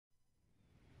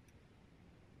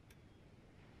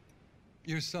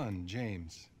Your son,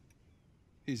 James.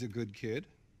 He's a good kid.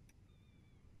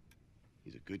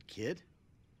 He's a good kid?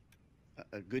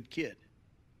 A good kid?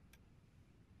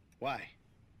 Why?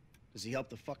 Does he help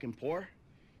the fucking poor?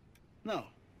 No.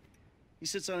 He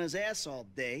sits on his ass all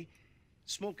day,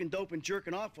 smoking dope and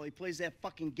jerking off while he plays that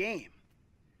fucking game.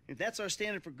 If that's our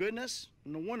standard for goodness,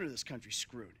 no wonder this country's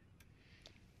screwed.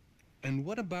 And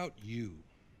what about you?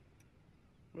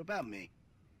 What about me?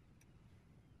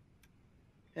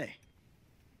 Hey.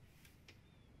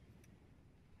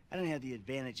 I don't have the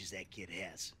advantages that kid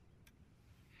has.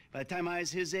 By the time I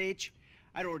was his age,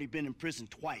 I'd already been in prison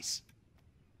twice.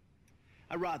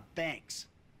 I robbed banks.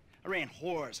 I ran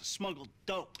whores. I smuggled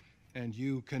dope. And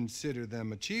you consider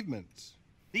them achievements?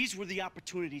 These were the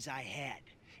opportunities I had.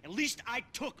 At least I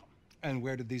took them. And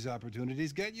where did these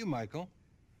opportunities get you, Michael?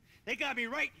 They got me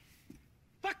right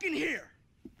fucking here.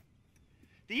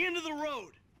 The end of the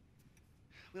road.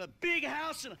 With a big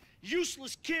house and a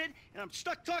useless kid, and I'm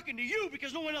stuck talking to you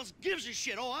because no one else gives a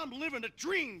shit. Oh, I'm living a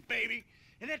dream, baby.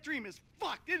 And that dream is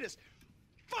fucked. It is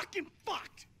fucking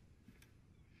fucked.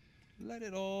 Let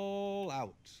it all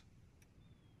out.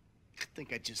 I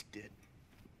think I just did.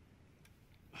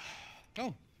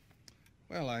 Oh,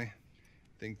 well, I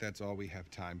think that's all we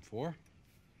have time for.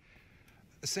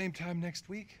 Same time next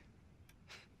week?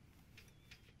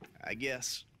 I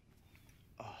guess.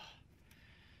 Oh.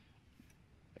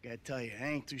 I gotta tell you, I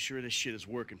ain't too sure this shit is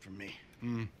working for me.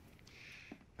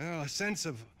 Well, a sense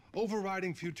of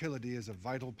overriding futility is a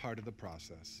vital part of the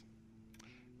process.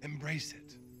 Embrace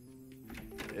it.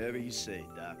 Whatever you say,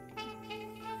 Doc.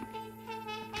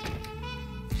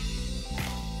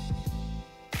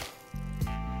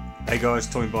 Hey guys,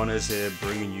 Tommy Barnez here,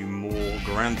 bringing you more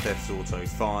Grand Theft Auto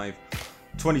 5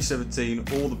 2017,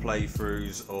 all the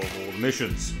playthroughs of all the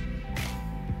missions.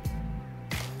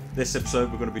 This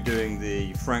episode we're going to be doing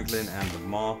the Franklin and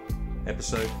Lemar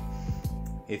episode.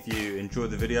 If you enjoy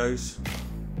the videos,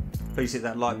 please hit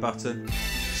that like button.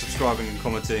 Subscribing and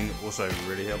commenting also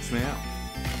really helps me out.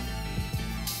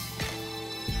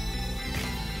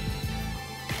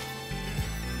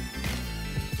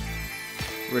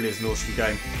 Really is an awesome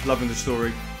game. Loving the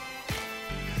story.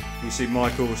 You see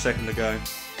Michael a second ago,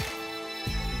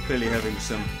 clearly having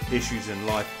some issues in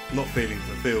life, not feeling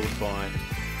fulfilled by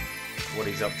what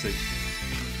he's up to.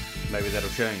 Maybe that'll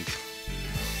change.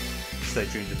 Stay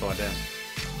tuned to find out.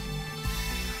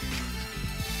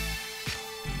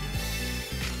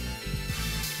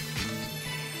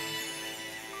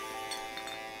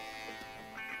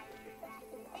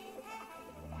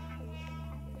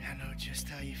 I know just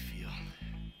how you feel.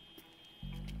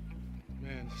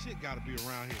 Man, shit gotta be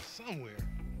around here somewhere.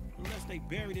 Unless they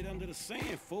buried it under the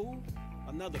sand, fool.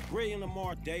 Another brilliant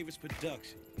Lamar Davis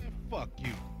production. Man, fuck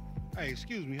you. Hey,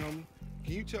 excuse me, homie.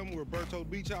 Can you tell me where Berto's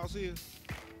beach house is?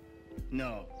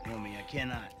 No, homie, I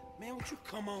cannot. Man, won't you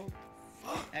come on?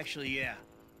 Fuck. Actually, yeah.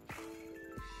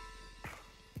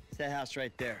 It's that house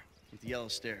right there with the yellow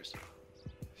stairs.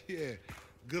 Yeah,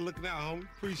 good looking out, homie.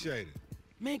 Appreciate it.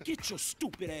 Man, get your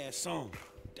stupid ass on.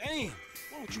 Damn,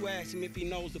 why don't you ask him if he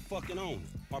knows the fucking owner?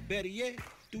 Or better yet,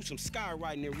 do some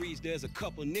skywriting that reads there's a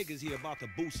couple niggas here about to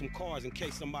boost some cars in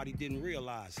case somebody didn't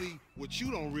realize. See, what you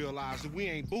don't realize is that we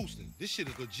ain't boosting. This shit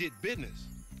is legit business.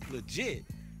 Legit?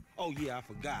 Oh yeah, I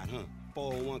forgot, huh?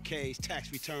 401ks,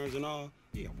 tax returns and all?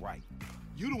 Yeah, right.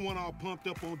 You the one all pumped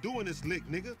up on doing this lick,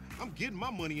 nigga. I'm getting my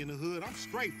money in the hood. I'm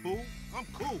straight, fool. I'm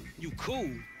cool. You cool?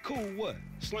 Cool what?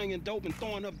 Slinging dope and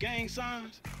throwing up gang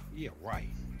signs? Yeah, right.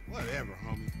 Whatever,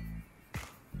 homie.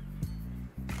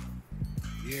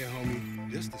 Yeah,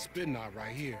 homie, this the spin knot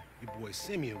right here. Your boy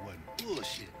Simeon wasn't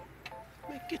bullshit.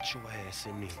 Man, get your ass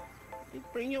in there. Hey,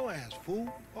 bring your ass,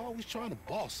 fool. Always trying to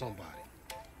boss somebody.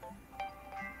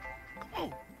 Come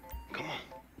on. Come on.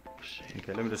 Shit.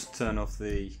 Okay, let me just turn off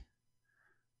the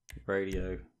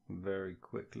radio very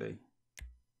quickly.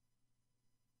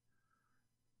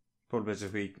 Problem is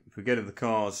if we get in the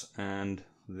cars and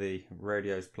the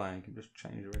radio's playing, you can just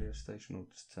change the radio station or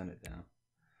just turn it down.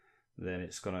 Then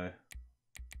it's gonna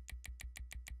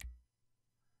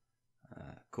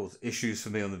cause issues for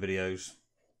me on the videos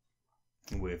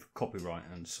with copyright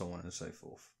and so on and so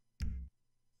forth.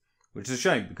 Which is a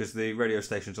shame because the radio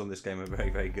stations on this game are very,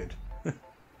 very good.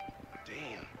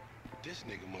 Damn, this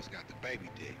nigga must got the baby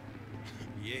dick.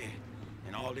 Yeah,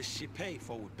 and all this shit paid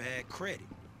for with bad credit.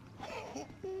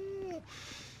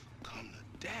 Come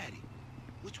to daddy.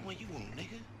 Which one you want,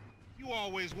 nigga? You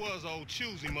always was old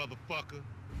choosy, motherfucker.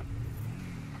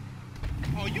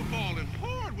 Oh, you ballin'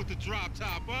 hard with the drop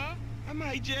top, huh? I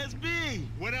might just be.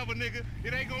 Whatever, nigga.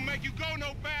 It ain't gonna make you go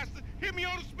no faster. Hit me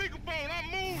on the speakerphone. I'm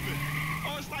moving.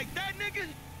 Oh, it's like that, nigga?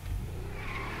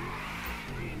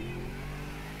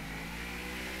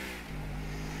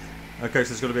 Okay, so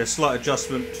there's got to be a slight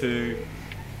adjustment to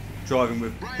driving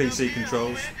with PC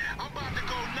controls. I'm about to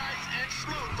go nice and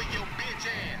slow for your bitch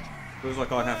ass. Feels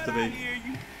like I have to be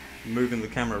moving the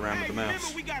camera around with the mouse.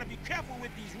 Remember, we gotta be careful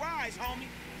with these rides, homie.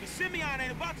 Cause Simeon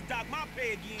ain't about to dock my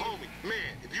pay again. Homie,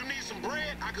 man, if you need some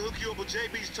bread, I can hook you up with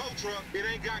JB's tow truck. It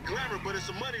ain't got glamour, but it's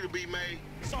some money to be made.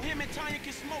 So him and Tanya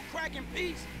can smoke crack in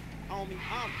peace? Homie,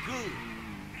 I'm good.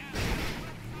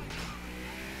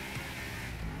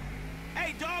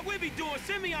 Hey, dog, we be doing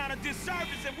Simeon a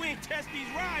disservice if we ain't test these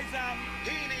rides out. He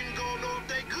ain't even gonna know if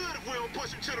they good if we don't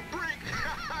push him to the brink.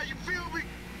 You feel me?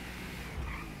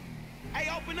 Hey,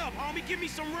 open up, homie. Give me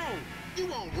some room. You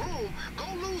want room? Go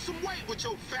lose some weight with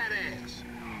your fat ass.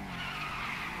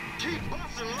 Keep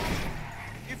busting, low.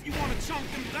 If you wanna chunk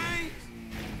them things.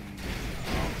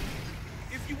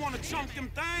 If you wanna chunk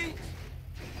them things.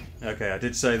 Okay, I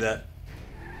did say that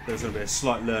there's going to be a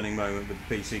slight learning moment with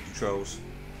the PC controls.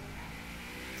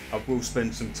 I will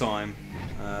spend some time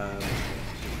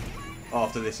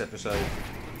after this episode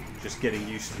just getting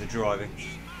used to the driving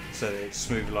so that it's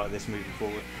smooth like this moving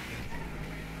forward.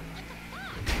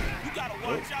 You gotta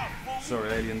watch out, fool.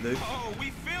 Sorry, alien dude. Oh,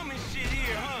 we filming shit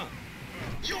here, huh?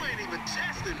 You ain't even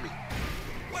testing me.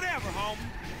 Whatever, homie.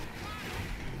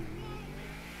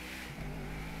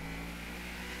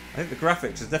 I think the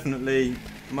graphics are definitely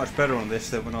much better on this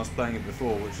than when I was playing it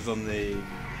before, which was on the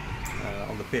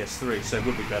PS3, so it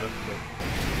would be better. But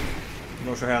I'm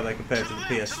not sure how they compare to the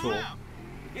PS4.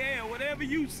 Yeah, whatever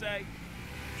you say.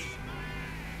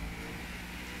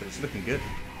 But it's looking good.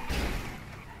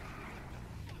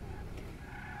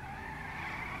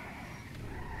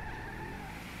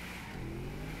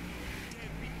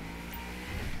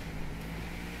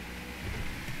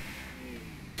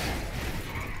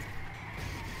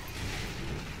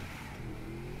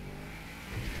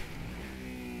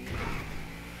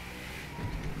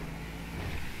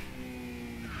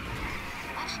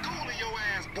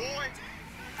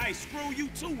 Hey, screw you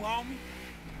too, homie.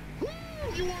 Woo!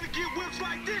 You wanna get whips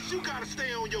like this, you gotta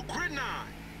stay on your grid 9.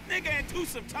 Nigga into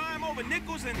some time over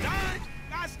nickels and dimes?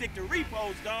 I stick to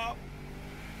repos, dog.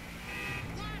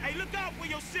 Hey, look out for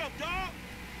yourself, dog.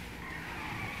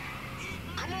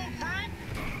 Come on, Frank.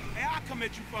 Hey, I'll come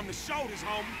at you from the shoulders,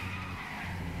 homie.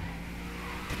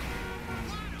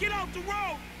 Get off the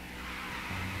road.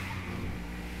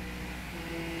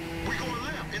 We going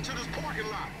left into this parking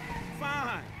lot.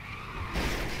 Fine.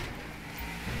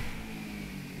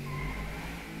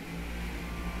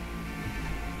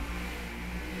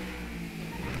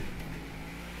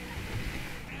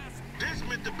 This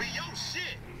meant to be your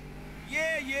shit.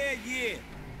 Yeah.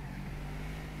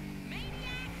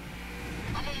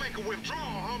 I'm gonna make a withdrawal,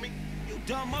 homie. You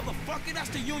dumb motherfucker, that's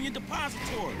the Union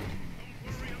Depository.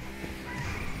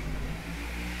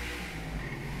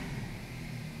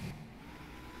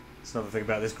 That's another thing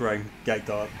about this great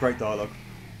dialogue.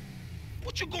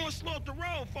 What you going slow up the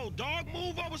road for, dog?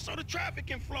 Move over so the traffic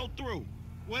can flow through.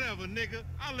 Whatever, nigga.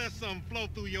 I'll let something flow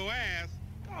through your ass.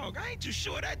 Dog, I ain't too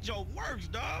sure that joke works,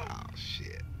 dog. Oh,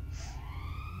 shit.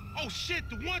 Oh, shit,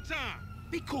 the one time.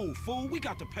 Be cool, fool. We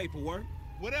got the paperwork.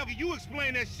 Whatever, you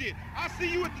explain that shit. I'll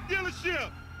see you at the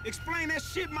dealership. Explain that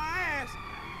shit my ass.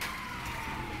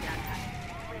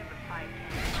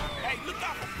 Hey, look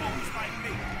out for fools like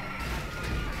me.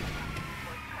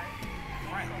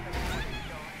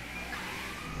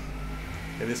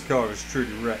 Yeah, this car is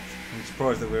truly wrecked. I'm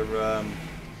surprised that we're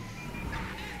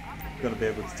going to be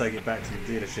able to take it back to the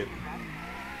dealership.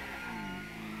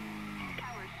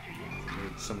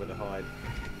 Need somewhere to hide.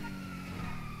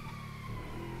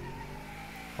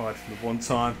 Hide from the one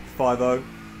time 5-0.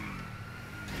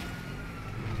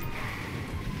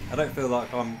 I don't feel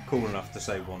like I'm cool enough to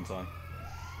say one time.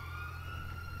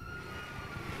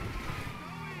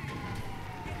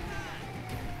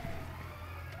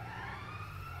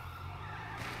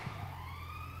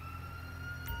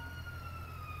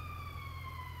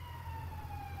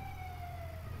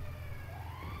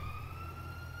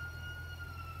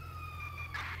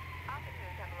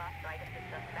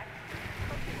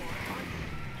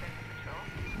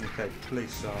 Okay,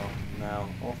 police are now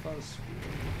off us.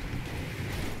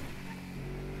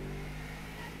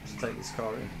 Let's take this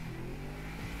car in.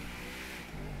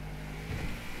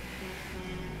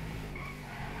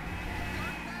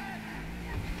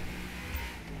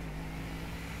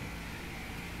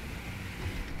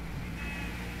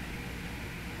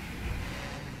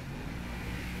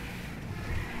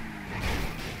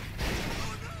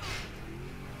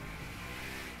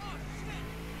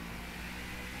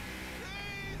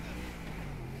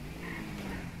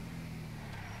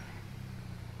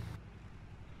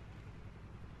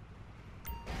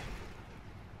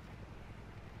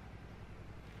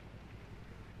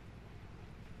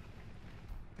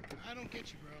 I don't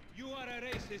get you, bro. You are a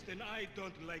racist and I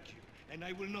don't like you. And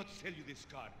I will not sell you this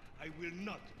card. I will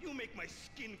not. You make my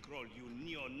skin crawl, you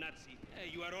neo-Nazi. Hey,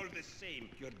 you are all the same.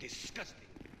 You're disgusting.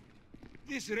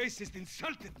 This racist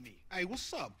insulted me. Hey,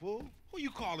 what's up, fool? Who you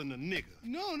calling a nigga?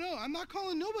 No, I'm not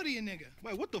calling nobody a nigga.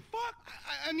 Wait, what the fuck?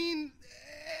 I mean,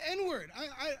 N-word.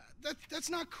 That's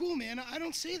not cool, man. I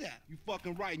don't say that. You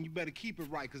fucking right, and you better keep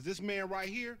it right, because this man right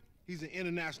here, he's an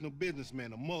international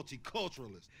businessman, a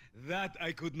multiculturalist. That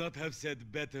I could not have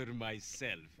said better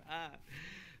myself.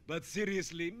 But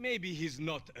seriously, maybe he's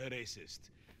not a racist.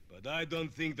 But I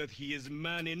don't think that he is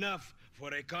man enough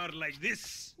for a car like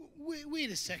this. Wait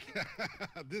a second.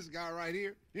 This guy right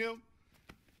here, him,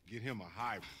 get him a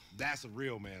hybrid. That's a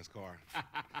real man's car.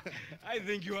 I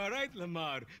think you are right,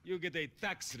 Lemar. You get a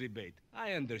tax rebate.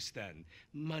 I understand.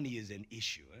 Money is an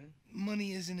issue, eh?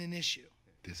 Money isn't an issue.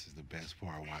 This is the best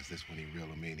part. Watch this when he reel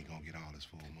him in. He gonna get all his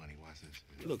full money. Watch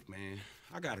this. Look, man,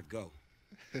 I gotta go.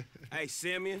 Hey,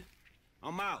 Simeon,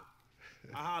 I'm out.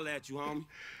 I'll holler at you, homie.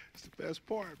 It's the best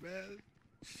part, man.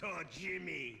 So,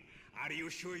 Jimmy, are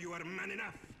you sure you are man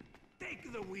enough?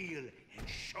 Take the wheel and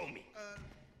show me.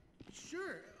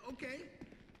 Sure, okay.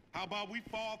 How about we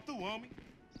fall through, homie?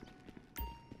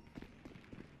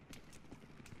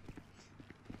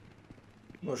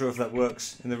 Not sure if that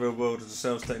works in the real world as a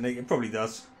sales technique. It probably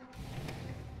does.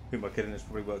 Who am I kidding? It's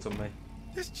probably worked on me.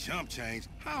 This chump change.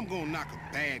 How I'm gonna knock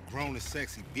a bad, grown and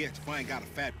sexy bitch if I ain't got a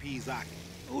fat Pizaki?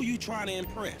 Who you trying to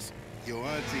impress? Your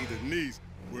auntie Denise,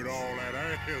 with all that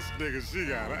ass, nigga, she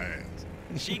got ass.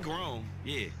 She grown,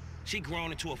 yeah. She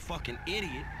grown into a fucking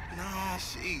idiot. Nah,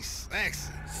 she's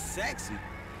sexy. Sexy?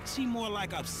 She more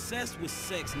like obsessed with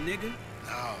sex, nigga.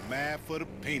 Nah, mad for the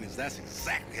penis. That's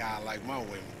exactly how I like my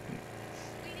women.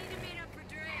 We need to meet up for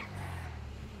drinks.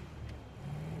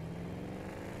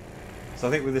 So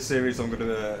I think with this series I'm going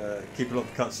to keep a lot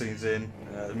of cutscenes in,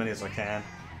 as many as I can,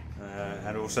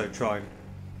 and also try and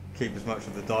keep as much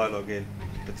of the dialogue in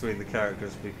between the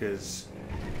characters because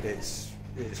it's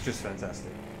just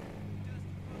fantastic.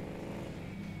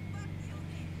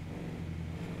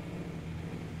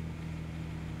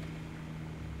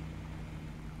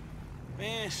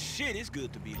 Man, shit, it's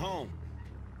good to be home.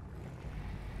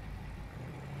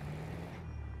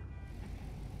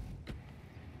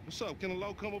 What's up? Can a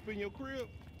low come up in your crib?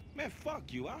 Man,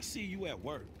 fuck you. I'll see you at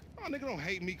work. Oh, nigga, don't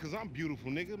hate me because I'm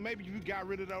beautiful, nigga. Maybe if you got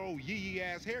rid of that old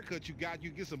yee-yee-ass haircut you got, you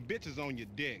get some bitches on your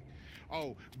dick.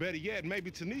 Oh, better yet,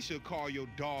 maybe Tanisha will call your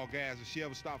dog ass if she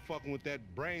ever stop fucking with that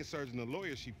brain surgeon, the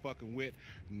lawyer she fucking with.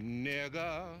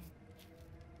 Nigga.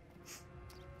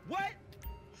 What?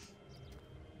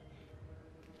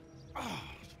 Oh,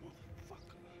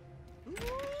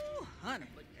 Ooh, honey.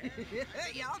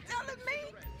 Y'all telling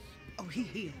me? Oh, he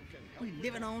here. We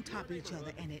living on top of each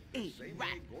other, and it ain't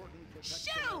right.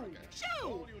 Shoo!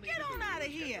 Shoo! Get on out of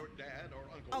here.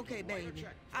 Okay, baby.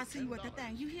 I'll see you at the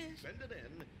thing. You hear?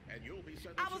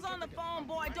 I was on the phone,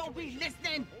 boy. Don't be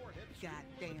listening.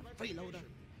 Goddamn freeloader.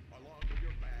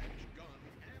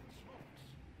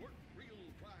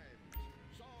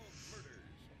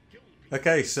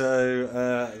 Okay, so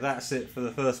that's it for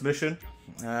the first mission,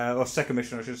 or second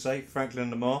mission I should say,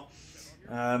 Franklin and Lemar.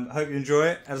 Hope you enjoy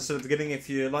it. As I said at the beginning, if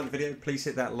you like the video, please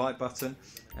hit that like button.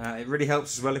 It really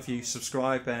helps as well if you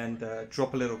subscribe and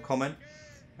drop a little comment.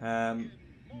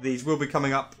 These will be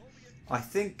coming up. I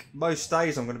think most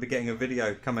days I'm going to be getting a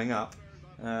video coming up.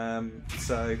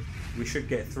 So we should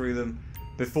get through them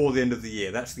before the end of the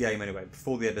year. That's the aim anyway,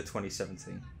 before the end of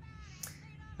 2017.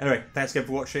 Anyway, thanks again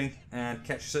for watching and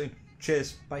catch you soon.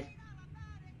 Cheers. Bye.